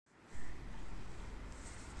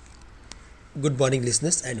Good morning,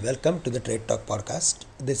 listeners, and welcome to the Trade Talk podcast.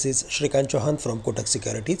 This is Shrikant Chouhan from Kotak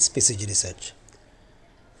Securities, PCG Research.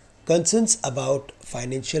 Concerns about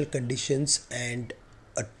financial conditions and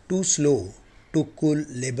a too slow to cool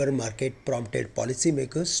labor market prompted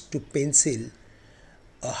policymakers to pencil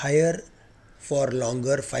a higher for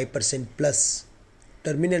longer 5% plus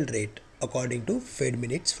terminal rate according to Fed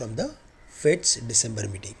minutes from the Fed's December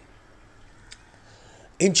meeting.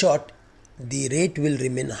 In short, the rate will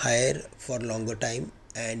remain higher for longer time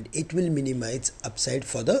and it will minimize upside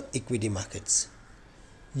for the equity markets.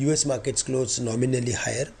 US markets closed nominally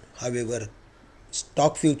higher, however,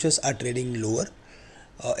 stock futures are trading lower.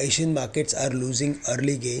 Asian markets are losing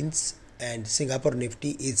early gains and Singapore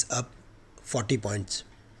Nifty is up 40 points.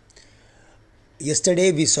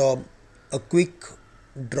 Yesterday we saw a quick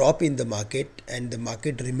drop in the market and the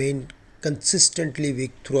market remained consistently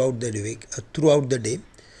weak throughout the day.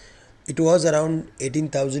 It was around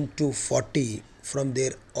 18,240. From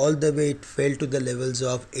there all the way it fell to the levels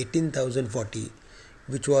of 18,040,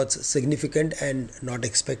 which was significant and not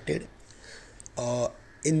expected.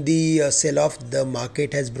 In the sell-off, the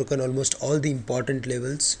market has broken almost all the important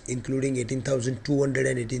levels, including 18,200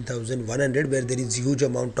 and 18,100, where there is huge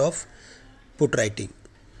amount of put writing.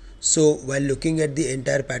 So while looking at the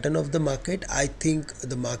entire pattern of the market, I think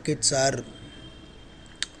the markets are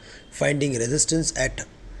finding resistance at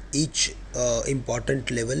each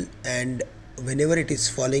important level, and whenever it is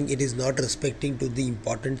falling it is not respecting to the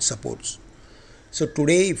important supports. So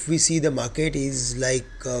today if we see the market is like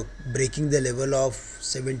breaking the level of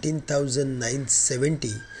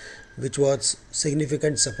 17,970, which was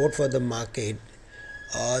significant support for the market.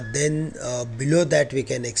 Then below that we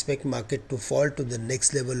can expect market to fall to the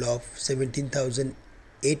next level of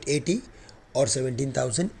 17,880 or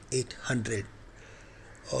 17,800.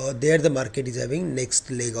 There the market is having next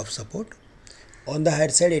leg of support. On the higher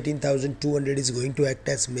side, 18,200 is going to act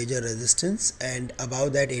as major resistance, and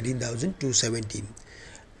above that 18,270.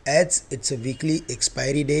 As it's a weekly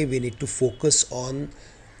expiry day, we need to focus on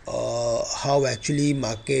how actually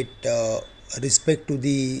market respect to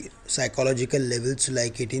the psychological levels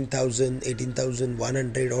like 18,000,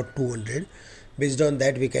 18,100 or 200. Based on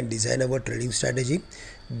that we can design our trading strategy,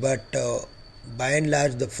 but by and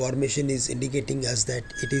large the formation is indicating us that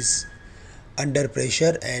it is under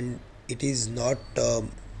pressure and it is not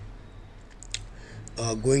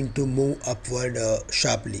going to move upward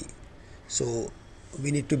sharply. So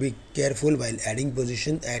we need to be careful while adding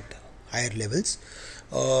position at higher levels.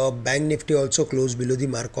 Bank Nifty also closed below the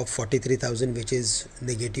mark of 43,000, which is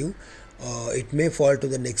negative. It may fall to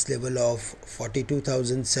the next level of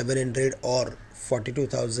 42,700 or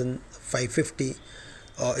 42,550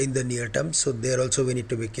 in the near term. So there also we need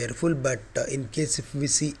to be careful, but in case if we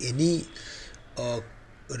see any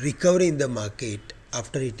recovery in the market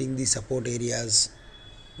after hitting the support areas,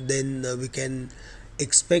 then we can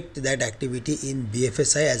expect that activity in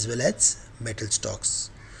BFSI as well as metal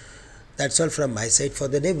stocks. That's all from my side for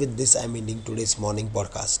the day. With this I'm ending today's morning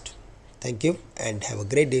podcast. Thank you and have a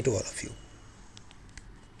great day to all of you.